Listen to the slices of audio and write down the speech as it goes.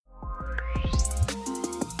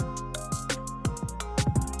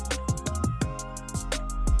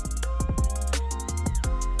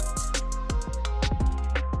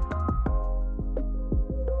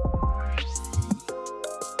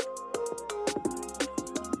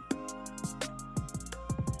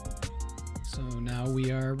now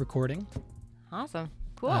we are recording. Awesome.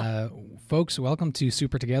 Cool. Folks, welcome to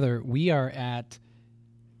Super Together. We are at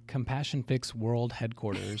Compassion Fix World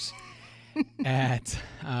Headquarters at,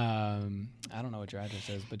 I don't know what your address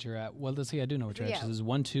is, but you're at, well, let's see, I do know what your address is.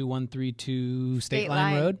 12132 State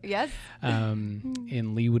Line Road. Yes.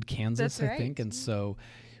 In Leawood, Kansas, That's I think. right. And so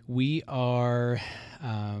we are,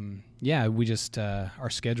 we just, our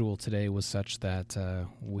schedule today was such that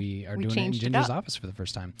we are doing it in changed it Ginger's up. office for the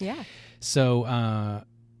first time. Yeah. So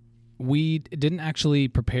we didn't actually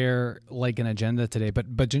prepare like an agenda today,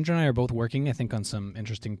 but Ginger and I are both working, I think, on some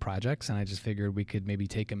interesting projects, and I just figured we could maybe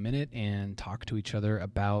take a minute and talk to each other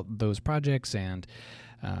about those projects and,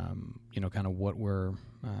 kind of what we're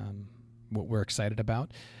excited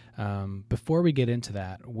about. Before we get into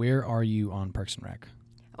that, where are you on Parks and Rec?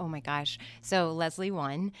 Oh my gosh. So Leslie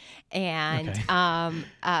won, and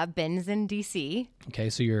Okay. Ben's in DC. Okay,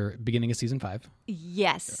 so you're beginning of season 5.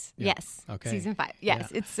 Yes. Yeah. Yes. Okay. Season 5. Yes.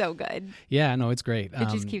 It's so good. Yeah, no, it's great. It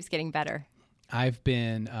just keeps getting better. I've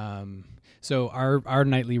been so our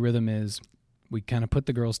nightly rhythm is we kind of put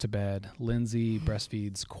the girls to bed. Lindsay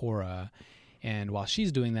breastfeeds Cora, and while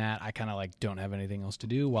she's doing that, I kind of like don't have anything else to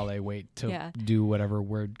do while I wait to do whatever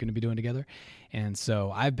we're going to be doing together. And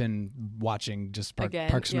so I've been watching just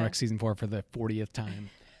Parks and Rec season 4 for the 40th time.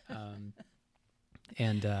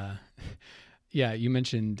 Yeah, you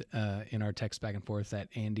mentioned in our text back and forth that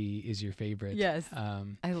Andy is your favorite. Yes.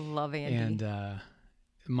 I love Andy.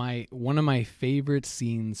 And one of my favorite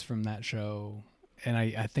scenes from that show, and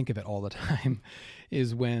I think of it all the time,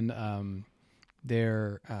 is when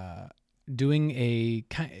they're doing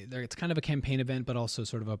it's kind of a campaign event, but also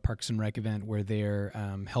sort of a Parks and Rec event where they're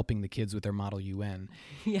helping the kids with their Model UN.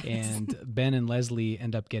 Yes. And Ben and Leslie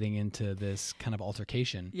end up getting into this kind of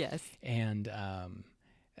altercation. Yes. And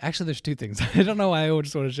actually, there's two things. I don't know why I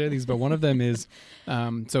just want to share these, but one of them is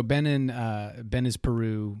so Ben is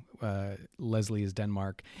Peru, Leslie is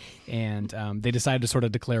Denmark, and they decided to sort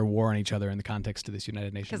of declare war on each other in the context of this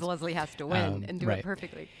United Nations. Because Leslie has to win and do right. it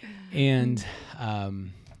perfectly. And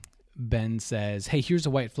Ben says, "Hey, here's a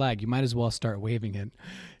white flag. You might as well start waving it."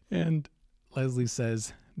 And Leslie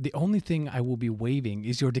says, "The only thing I will be waving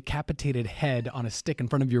is your decapitated head on a stick in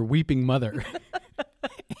front of your weeping mother."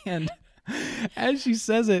 And as she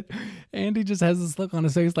says it, Andy just has this look on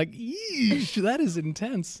his face like, "Eesh, that is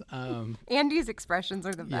intense." Andy's expressions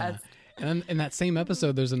are the best. And in that same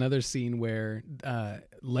episode, there's another scene where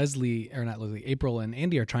April and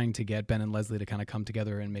Andy are trying to get Ben and Leslie to kind of come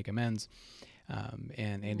together and make amends.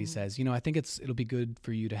 And Andy says, I think it'll be good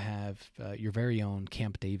for you to have your very own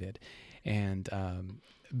Camp David. And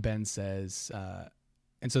Ben says,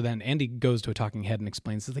 and so then Andy goes to a talking head and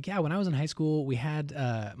explains, it's like, yeah, when I was in high school, we had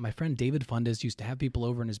my friend David Fundis used to have people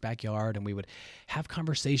over in his backyard, and we would have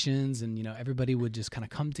conversations, and everybody would just kind of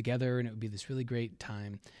come together, and it would be this really great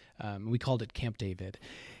time. We called it Camp David.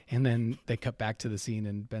 And then they cut back to the scene,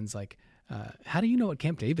 and Ben's like, how do you know what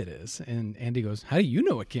Camp David is? And Andy goes, how do you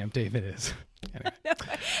know what Camp David is? Anyway.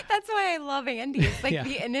 That's why I love Andy. It's like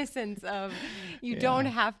the innocence of you Yeah. don't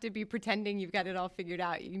have to be pretending you've got it all figured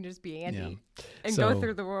out. You can just be Andy and So- go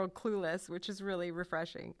through the world clueless, which is really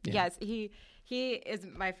refreshing. Yeah. Yes, he is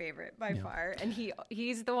my favorite by far, and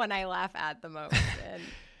he's the one I laugh at the most. And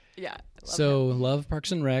yeah, I love him. Love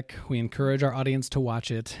Parks and Rec. We encourage our audience to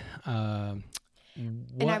watch it.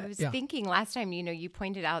 And I was thinking last time, you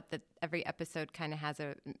pointed out that every episode kind of has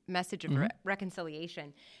a message of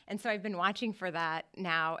reconciliation. And so I've been watching for that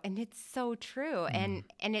now, and it's so true. And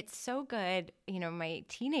it's so good. My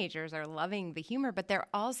teenagers are loving the humor, but they're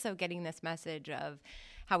also getting this message of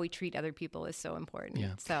how we treat other people is so important.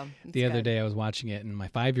 Yeah. So it's the other good. day I was watching it, and my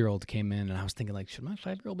 5-year-old came in, and I was thinking, like, should my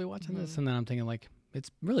 5-year-old be watching this? And then I'm thinking, like, it's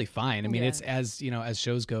really fine. I mean, it's as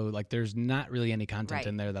shows go, like there's not really any content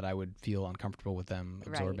in there that I would feel uncomfortable with them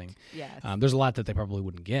absorbing. Right. Yes. There's a lot that they probably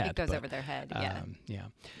wouldn't get. It goes over their head.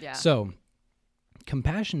 Yeah. So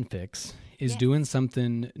Compassion Fix is doing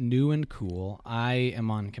something new and cool. I am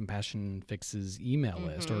on Compassion Fix's email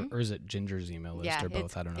list, or is it Ginger's email list, or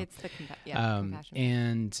both? I don't know. It's the Compassion.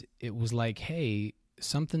 And it was like, hey,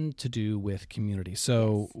 something to do with community.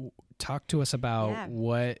 So talk to us about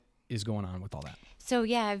what is going on with all that. So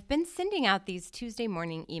I've been sending out these Tuesday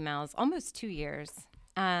morning emails almost 2 years.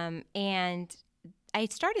 And I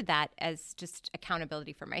started that as just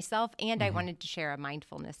accountability for myself, and I wanted to share a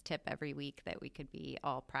mindfulness tip every week that we could be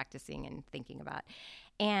all practicing and thinking about.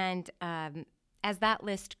 And as that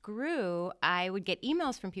list grew, I would get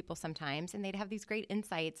emails from people sometimes, and they'd have these great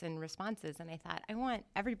insights and responses. And I thought, I want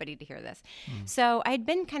everybody to hear this. So I'd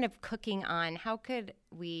been kind of cooking on how could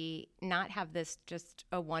we not have this just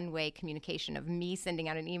a one-way communication of me sending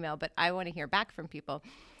out an email, but I want to hear back from people.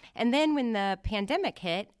 And then when the pandemic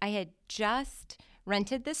hit, I had just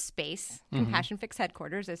rented this space, Compassion Fix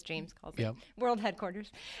headquarters, as James calls it, world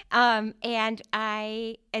headquarters. And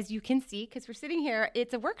I, as you can see, because we're sitting here,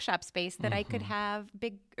 it's a workshop space that I could have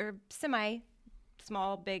big or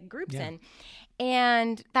small, big groups in.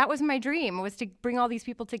 And that was my dream, was to bring all these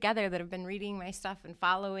people together that have been reading my stuff and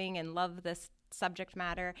following and love this subject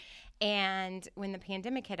matter. And when the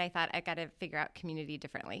pandemic hit, I thought I got to figure out community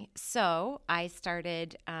differently. So I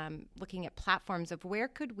started looking at platforms of where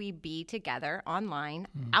could we be together online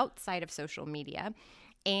outside of social media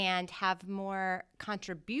and have more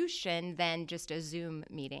contribution than just a Zoom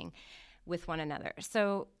meeting with one another.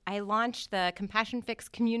 So I launched the Compassion Fix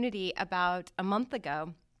community about a month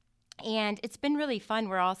ago. And it's been really fun.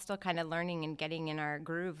 We're all still kind of learning and getting in our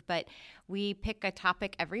groove, but we pick a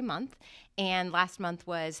topic every month. And last month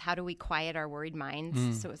was how do we quiet our worried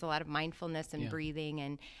minds? So it was a lot of mindfulness and breathing.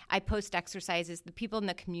 And I post exercises. The people in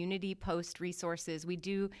the community post resources. We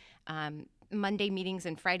do Monday meetings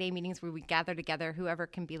and Friday meetings where we gather together, whoever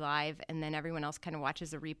can be live, and then everyone else kind of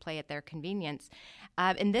watches a replay at their convenience.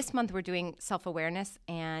 And this month we're doing self-awareness,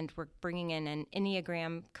 and we're bringing in an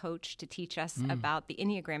Enneagram coach to teach us about the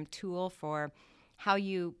Enneagram tool for how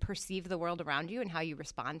you perceive the world around you and how you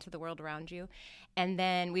respond to the world around you. And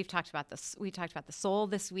then we've talked about this. We talked about the soul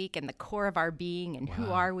this week and the core of our being and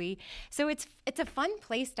who are we. So it's a fun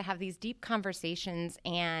place to have these deep conversations,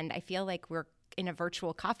 and I feel like we're in a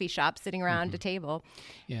virtual coffee shop sitting around a table.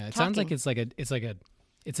 Yeah, it sounds like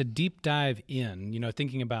it's a deep dive in,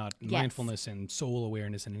 thinking about mindfulness and soul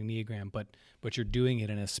awareness and Enneagram, but you're doing it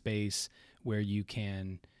in a space where you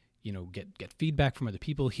can, get feedback from other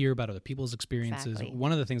people, hear about other people's experiences. Exactly.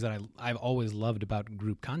 One of the things that I've always loved about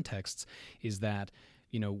group contexts is that,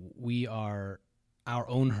 our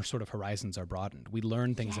own sort of horizons are broadened. We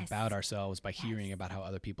learn things about ourselves by hearing about how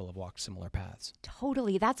other people have walked similar paths.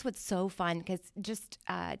 Totally. That's what's so fun, because just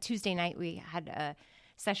Tuesday night we had a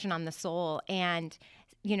session on the soul, and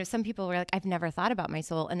some people were like, I've never thought about my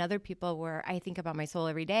soul. And other people were, I think about my soul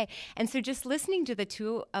every day. And so just listening to the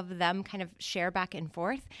two of them kind of share back and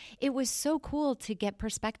forth, it was so cool to get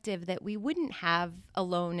perspective that we wouldn't have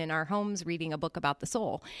alone in our homes reading a book about the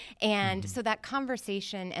soul. And so that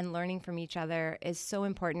conversation and learning from each other is so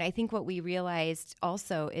important. I think what we realized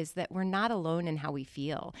also is that we're not alone in how we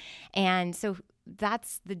feel. And so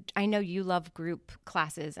I know you love group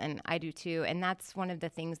classes, and I do too. And that's one of the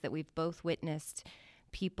things that we've both witnessed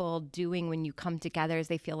people doing when you come together, is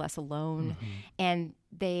they feel less alone, and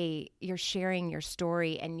you're sharing your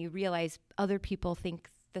story, and you realize other people think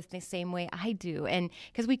the same way I do. And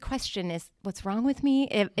because we question, is what's wrong with me?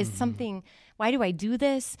 Is something, why do I do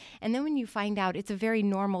this? And then when you find out it's a very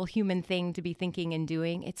normal human thing to be thinking and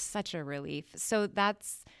doing, it's such a relief. So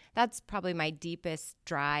that's probably my deepest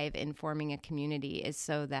drive in forming a community, is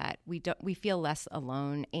so that we feel less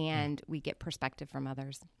alone, and we get perspective from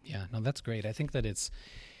others. Yeah, no, that's great. I think that it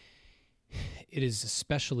is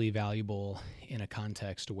especially valuable in a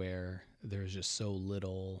context where there's just so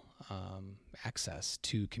little access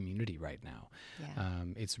to community right now. Yeah.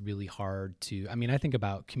 It's really hard to, I think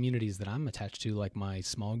about communities that I'm attached to, like my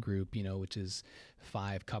small group, which is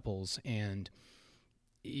 5 couples, and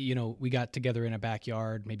we got together in a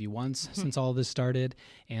backyard maybe once since all this started.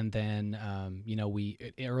 And then, we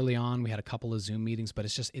early on, we had a couple of Zoom meetings, but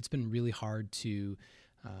it's been really hard to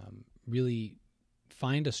really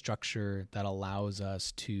find a structure that allows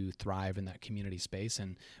us to thrive in that community space.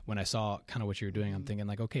 And when I saw kind of what you were doing, I'm thinking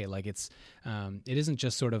like, okay, like it isn't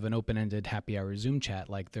just sort of an open-ended happy hour Zoom chat.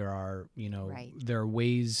 Like there are, there are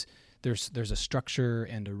ways, there's a structure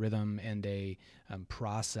and a rhythm and a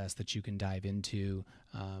process that you can dive into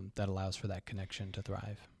that allows for that connection to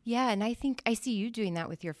thrive. Yeah, and I think I see you doing that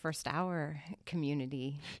with your first hour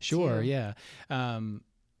community. Sure, too. Yeah.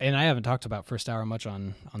 And I haven't talked about First Hour much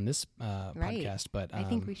on this podcast, but I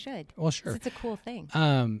think we should. Well, sure, it's a cool thing.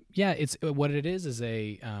 Yeah, it's what it is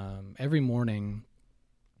a every morning.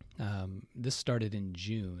 This started in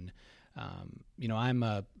June. I'm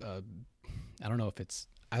I don't know if it's.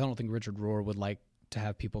 I don't think Richard Rohr would like to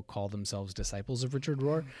have people call themselves disciples of Richard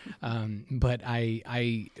Rohr, but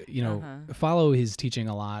I follow his teaching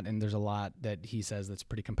a lot, and there's a lot that he says that's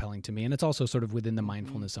pretty compelling to me, and it's also sort of within the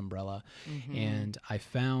mindfulness umbrella. And I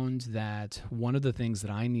found that one of the things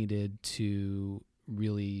that I needed to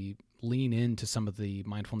really lean into some of the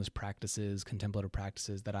mindfulness practices, contemplative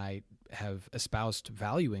practices that I have espoused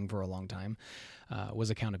valuing for a long time was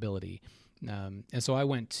accountability. And so I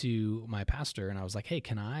went to my pastor and I was like, hey,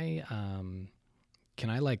 can I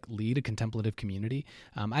like lead a contemplative community?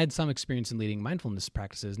 I had some experience in leading mindfulness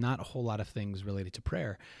practices, not a whole lot of things related to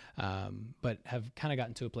prayer, but have kind of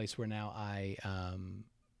gotten to a place where now I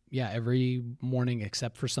every morning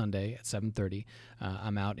except for Sunday at 7:30,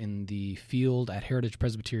 I'm out in the field at Heritage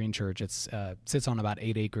Presbyterian Church. It's sits on about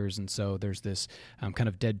 8 acres, and so there's this kind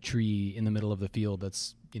of dead tree in the middle of the field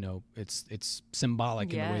that's, it's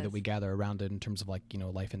symbolic in the way that we gather around it in terms of like,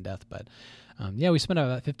 life and death. But we spent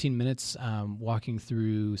about 15 minutes walking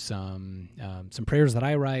through some prayers that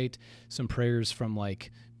I write, some prayers from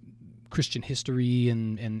like Christian history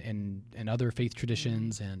and other faith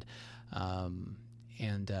traditions, and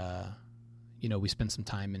we spend some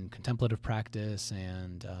time in contemplative practice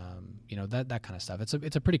and that kind of stuff.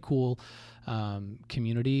 It's a pretty cool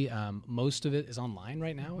community. Most of it is online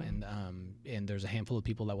right now, and there's a handful of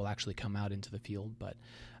people that will actually come out into the field. But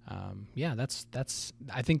that's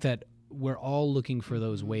I think that we're all looking for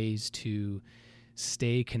those ways to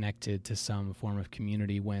stay connected to some form of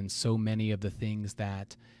community when so many of the things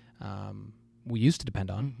that we used to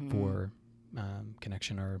depend on for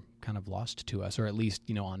connection are kind of lost to us, or at least,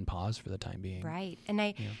 on pause for the time being. Right. And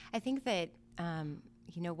I think that,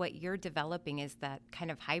 what you're developing is that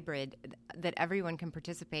kind of hybrid that everyone can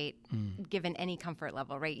participate given any comfort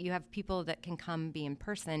level, right? You have people that can come be in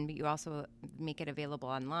person, but you also make it available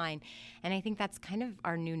online. And I think that's kind of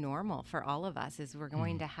our new normal for all of us, is we're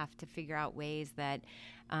going to have to figure out ways that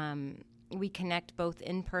we connect both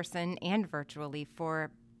in person and virtually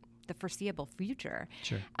for the foreseeable future.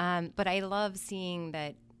 Sure. But I love seeing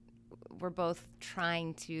that we're both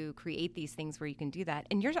trying to create these things where you can do that.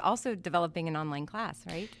 And you're also developing an online class,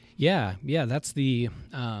 right? Yeah. That's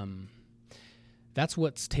that's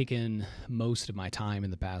what's taken most of my time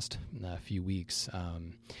in the past few weeks.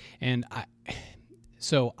 And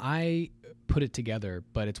I put it together,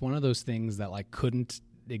 but it's one of those things that like couldn't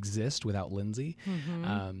exist without Lindsay.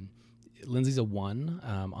 Lindsay's a 1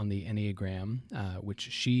 on the Enneagram, which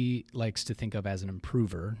she likes to think of as an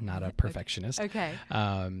improver, not a perfectionist. Okay.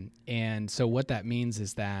 And so what that means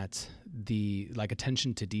is that the like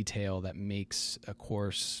attention to detail that makes a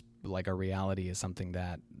course like a reality is something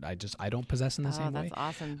that I don't possess in the same way. Oh, that's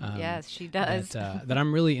awesome. Yes, she does. That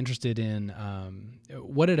I'm really interested in.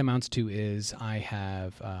 What it amounts to is I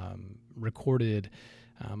have recorded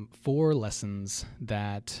 4 lessons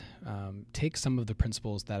that take some of the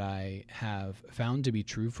principles that I have found to be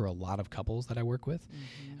true for a lot of couples that I work with.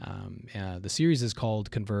 The series is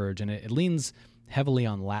called Converge, and it leans heavily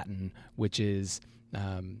on Latin, which is,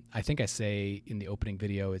 I think I say in the opening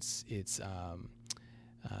video,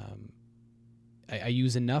 I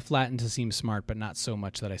use enough Latin to seem smart, but not so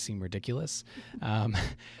much that I seem ridiculous.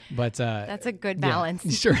 But that's a good balance.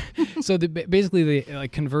 Yeah, sure. So basically,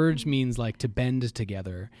 like converge means like to bend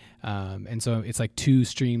together, and so it's like 2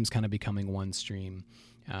 streams kind of becoming 1 stream.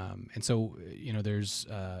 And so there's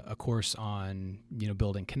a course on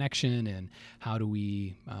building connection and how do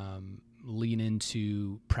we lean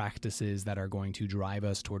into practices that are going to drive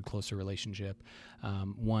us toward closer relationship.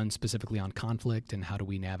 One specifically on conflict and how do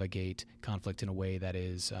we navigate conflict in a way that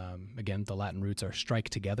is, again, the Latin roots are strike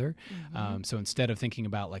together. So instead of thinking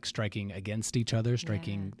about like striking against each other,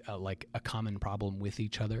 striking like a common problem with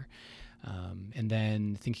each other. And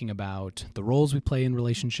then thinking about the roles we play in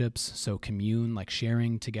relationships. So commune, like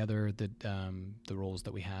sharing together the roles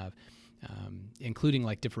that we have. Including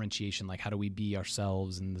like differentiation, like how do we be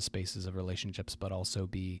ourselves in the spaces of relationships, but also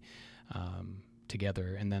be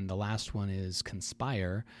together. And then the last one is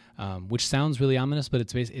conspire, which sounds really ominous, but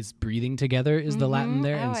it's breathing together is the Latin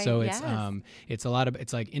there. And so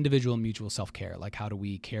it's like individual and mutual self-care. Like how do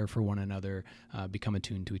we care for one another, become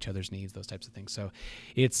attuned to each other's needs, those types of things. So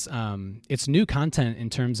it's new content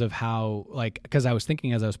in terms of how, like, because I was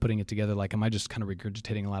thinking as I was putting it together, like, am I just kind of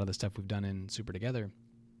regurgitating a lot of the stuff we've done in Super Together?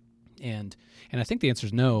 And I think the answer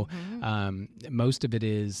is no. Most of it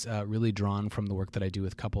is really drawn from the work that I do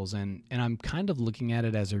with couples. And I'm kind of looking at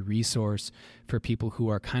it as a resource for people who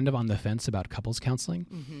are kind of on the fence about couples counseling.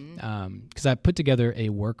 Because I put together a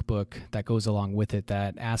workbook that goes along with it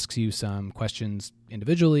that asks you some questions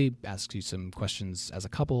individually, asks you some questions as a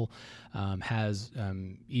couple,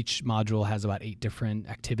 each module has about 8 different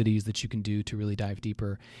activities that you can do to really dive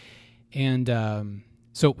deeper. And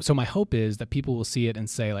So my hope is that people will see it and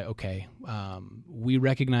say, like, okay, we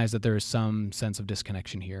recognize that there is some sense of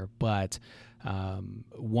disconnection here, but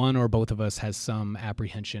one or both of us has some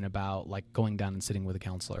apprehension about like going down and sitting with a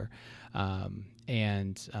counselor.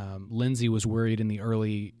 And Lindsay was worried in the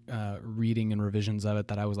early reading and revisions of it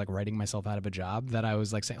that I was like writing myself out of a job, that I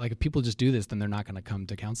was like saying, like, if people just do this, then they're not going to come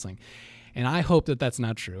to counseling. And I hope that that's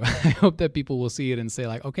not true. I hope that people will see it and say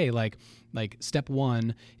like, okay, like step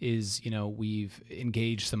 1 is, we've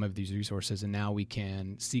engaged some of these resources and now we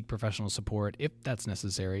can seek professional support if that's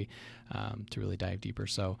necessary to really dive deeper.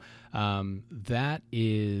 So that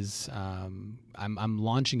is, I'm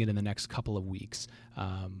launching it in the next couple of weeks,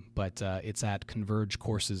 but it's at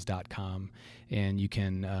convergecourses.com, and you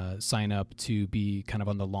can sign up to be kind of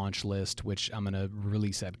on the launch list, which I'm going to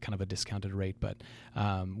release at kind of a discounted rate. But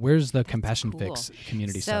where's the Compassion Fix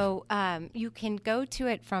community stuff? So you can go to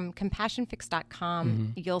it from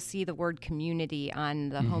compassionfix.com. You'll see the word community on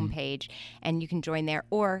the homepage, and you can join there,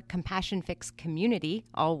 or Compassion Fix Community,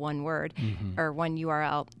 all one word, or one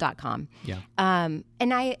URL.com. Yeah.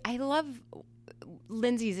 And I love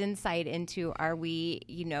Lindsay's insight into, are we,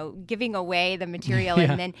 giving away the material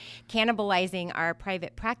and then cannibalizing our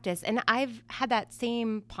private practice? And I've had that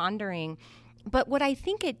same pondering. But what I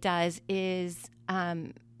think it does is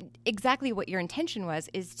exactly what your intention was,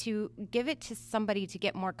 is to give it to somebody to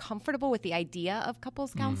get more comfortable with the idea of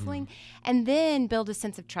couples counseling, and then build a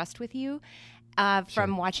sense of trust with you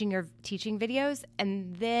from watching your teaching videos,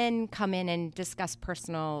 and then come in and discuss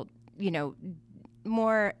personal,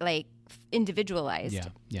 more like individualized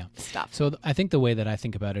stuff. So I think the way that I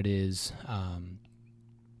think about it is, I'll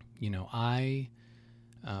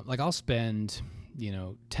spend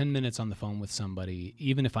 10 minutes on the phone with somebody,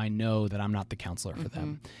 even if I know that I'm not the counselor for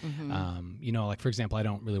them. For example, I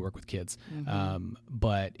don't really work with kids.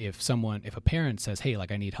 But if a parent says, hey,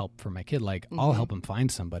 I need help for my kid, I'll help them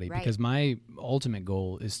find somebody, because my ultimate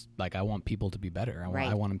goal is I want people to be better.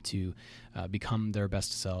 I want them to become their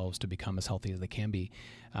best selves, to become as healthy as they can be.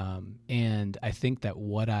 And I think that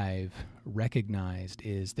what I've recognized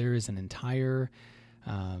is there is an entire,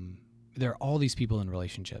 there are all these people in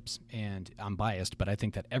relationships, and I'm biased, but I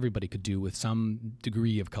think that everybody could do with some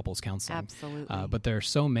degree of couples counseling. Absolutely. But there are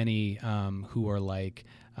so many who are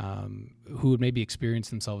who would maybe experience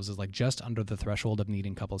themselves as just under the threshold of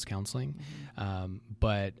needing couples counseling,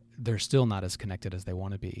 but they're still not as connected as they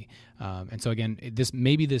want to be. And so again,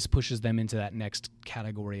 this pushes them into that next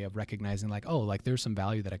category of recognizing there's some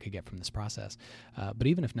value that I could get from this process. But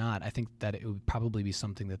even if not, I think that it would probably be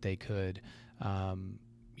something that they could,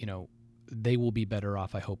 they will be better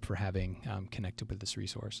off, I hope, for having connected with this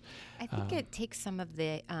resource. I think it takes some of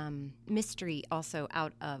the mystery also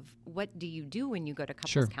out of what do you do when you go to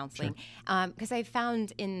couples counseling. Because I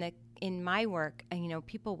found in my work,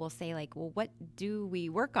 people will say well, what do we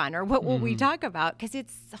work on, or what will we talk about? Because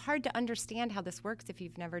it's hard to understand how this works if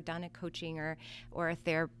you've never done a coaching or a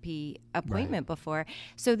therapy appointment before.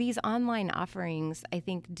 So these online offerings, I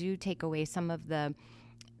think, do take away some of the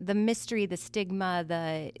mystery, the stigma,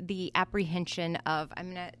 the apprehension of,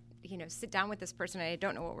 I'm going to, sit down with this person and I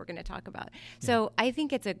don't know what we're going to talk about. So I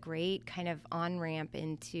think it's a great kind of on-ramp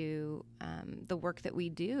into the work that we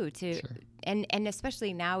do and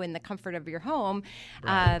especially now in the comfort of your home,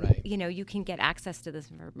 you can get access to this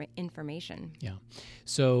information. Yeah.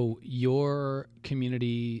 So your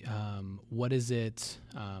community, what is it?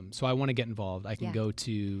 So I want to get involved. I can go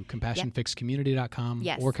to compassionfixcommunity.com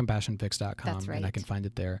or compassionfix.com. That's right. And I can find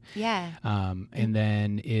it there. Yeah. And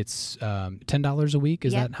then it's $10 a week.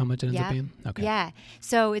 Is that how much it ends up being? Okay. Yeah.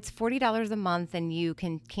 So it's $40 a month, and you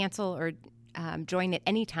can cancel or join at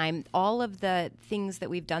any time. All of the things that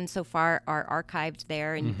we've done so far are archived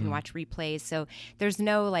there, and you can watch replays. So there's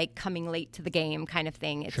no coming late to the game kind of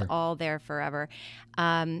thing. It's all there forever.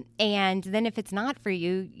 And then if it's not for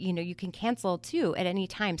you, you can cancel too at any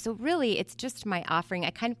time. So really, it's just my offering.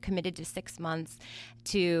 I kind of committed to 6 months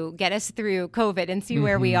to get us through COVID and see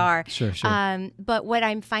where we are. Sure. But what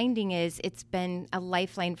I'm finding is it's been a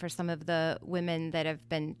lifeline for some of the women that have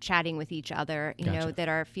been chatting with each other, that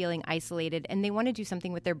are feeling isolated, and they want to do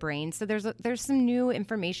something with their brains. So there's some new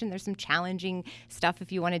information. There's some challenging stuff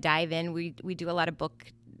if you want to dive in. We do a lot of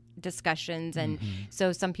book discussions, and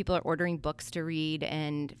so some people are ordering books to read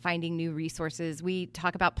and finding new resources. We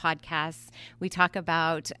talk about podcasts. We talk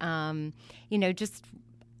about just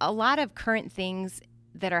a lot of current things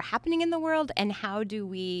that are happening in the world, and how do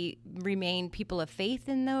we remain people of faith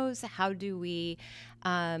in those? How do we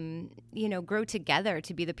grow together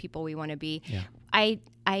to be the people we want to be?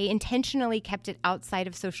 I intentionally kept it outside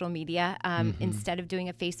of social media instead of doing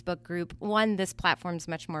a Facebook group. One, this platform's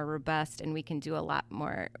much more robust, and we can do a lot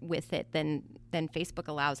more with it than Facebook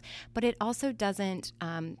allows. But it also doesn't.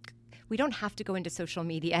 We don't have to go into social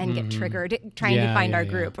media and get triggered trying to find our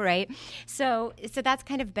group, right? So that's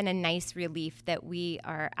kind of been a nice relief that we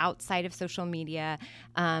are outside of social media.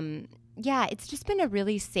 It's just been a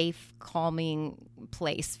really safe, calming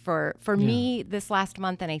place for me this last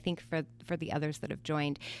month, and I think for the others that have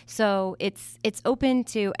joined. So it's open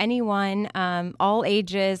to anyone, all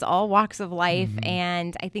ages, all walks of life,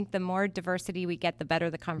 and I think the more diversity we get, the better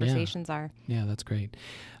the conversations are. Yeah, that's great.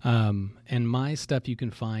 And my stuff you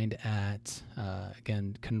can find at,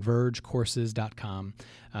 again, convergecourses.com.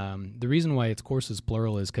 The reason why it's courses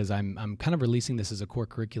plural is because I'm kind of releasing this as a core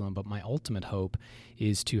curriculum, but my ultimate hope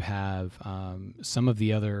is to have some of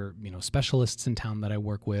the other, specialists in town that I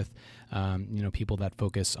work with, people that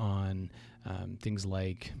focus on things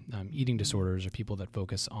like eating disorders, or people that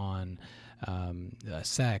focus on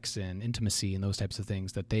sex and intimacy and those types of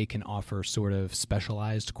things, that they can offer sort of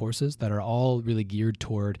specialized courses that are all really geared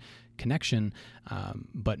toward connection,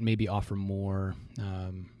 but maybe offer more,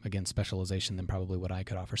 again, specialization than probably what I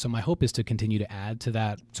could offer. So my hope is to continue to add to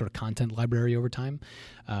that sort of content library over time.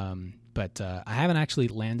 But I haven't actually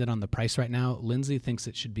landed on the price right now. Lindsay thinks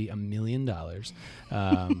it should be $1 million.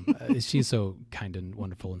 She's so kind and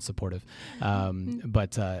wonderful and supportive.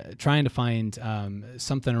 But trying to find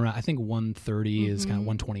something around, I think 130 is kind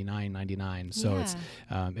of $129.99. So it's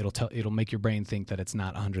it'll make your brain think that it's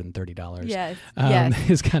not $130. Yes.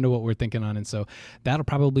 Is kind of what we're thinking on, and so that'll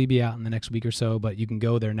probably be out in the next week or so. But you can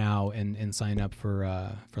go there now and sign up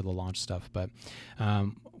for the launch stuff. But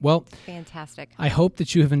well, fantastic. I hope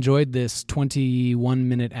that you have enjoyed this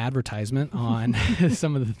 21-minute advertisement on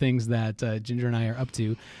some of the things that Ginger and I are up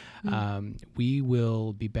to. We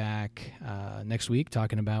will be back next week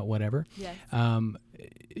talking about whatever. Yes.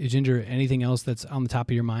 Ginger, anything else that's on the top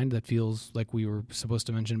of your mind that feels like we were supposed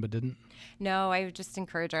to mention but didn't? No, I would just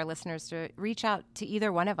encourage our listeners to reach out to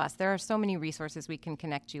either one of us. There are so many resources we can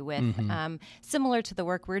connect you with. Similar to the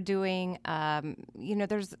work we're doing,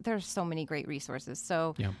 there's so many great resources.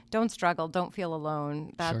 So don't struggle. Don't feel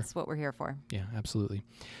alone. That's what we're here for. Yeah, absolutely.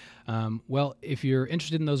 Well, if you're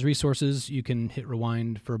interested in those resources, you can hit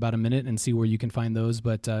rewind for about a minute and see where you can find those.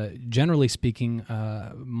 But generally speaking,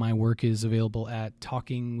 my work is available at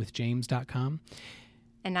talkingwithjames.com.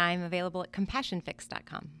 And I'm available at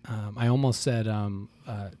compassionfix.com. I almost said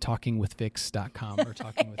talkingwithfix.com or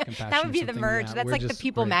talking with compassion. That would be the merge. Yeah, that's like the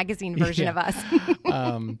People magazine version of us.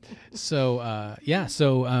 So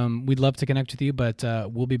we'd love to connect with you, but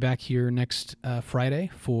we'll be back here next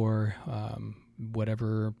Friday for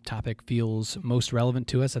whatever topic feels most relevant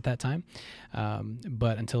to us at that time.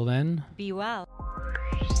 But until then, be well.